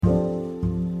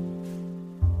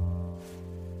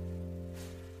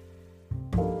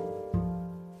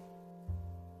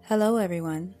Hello,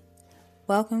 everyone.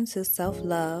 Welcome to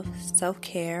Self-Love,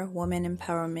 Self-Care, Woman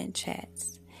Empowerment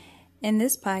Chats. In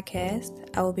this podcast,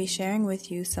 I will be sharing with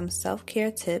you some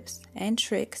self-care tips and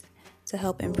tricks to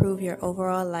help improve your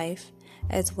overall life,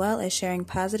 as well as sharing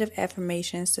positive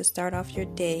affirmations to start off your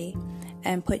day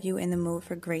and put you in the mood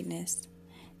for greatness.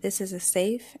 This is a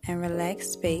safe and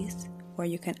relaxed space where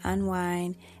you can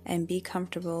unwind and be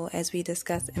comfortable as we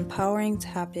discuss empowering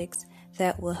topics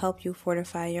that will help you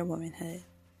fortify your womanhood.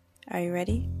 Are you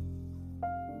ready?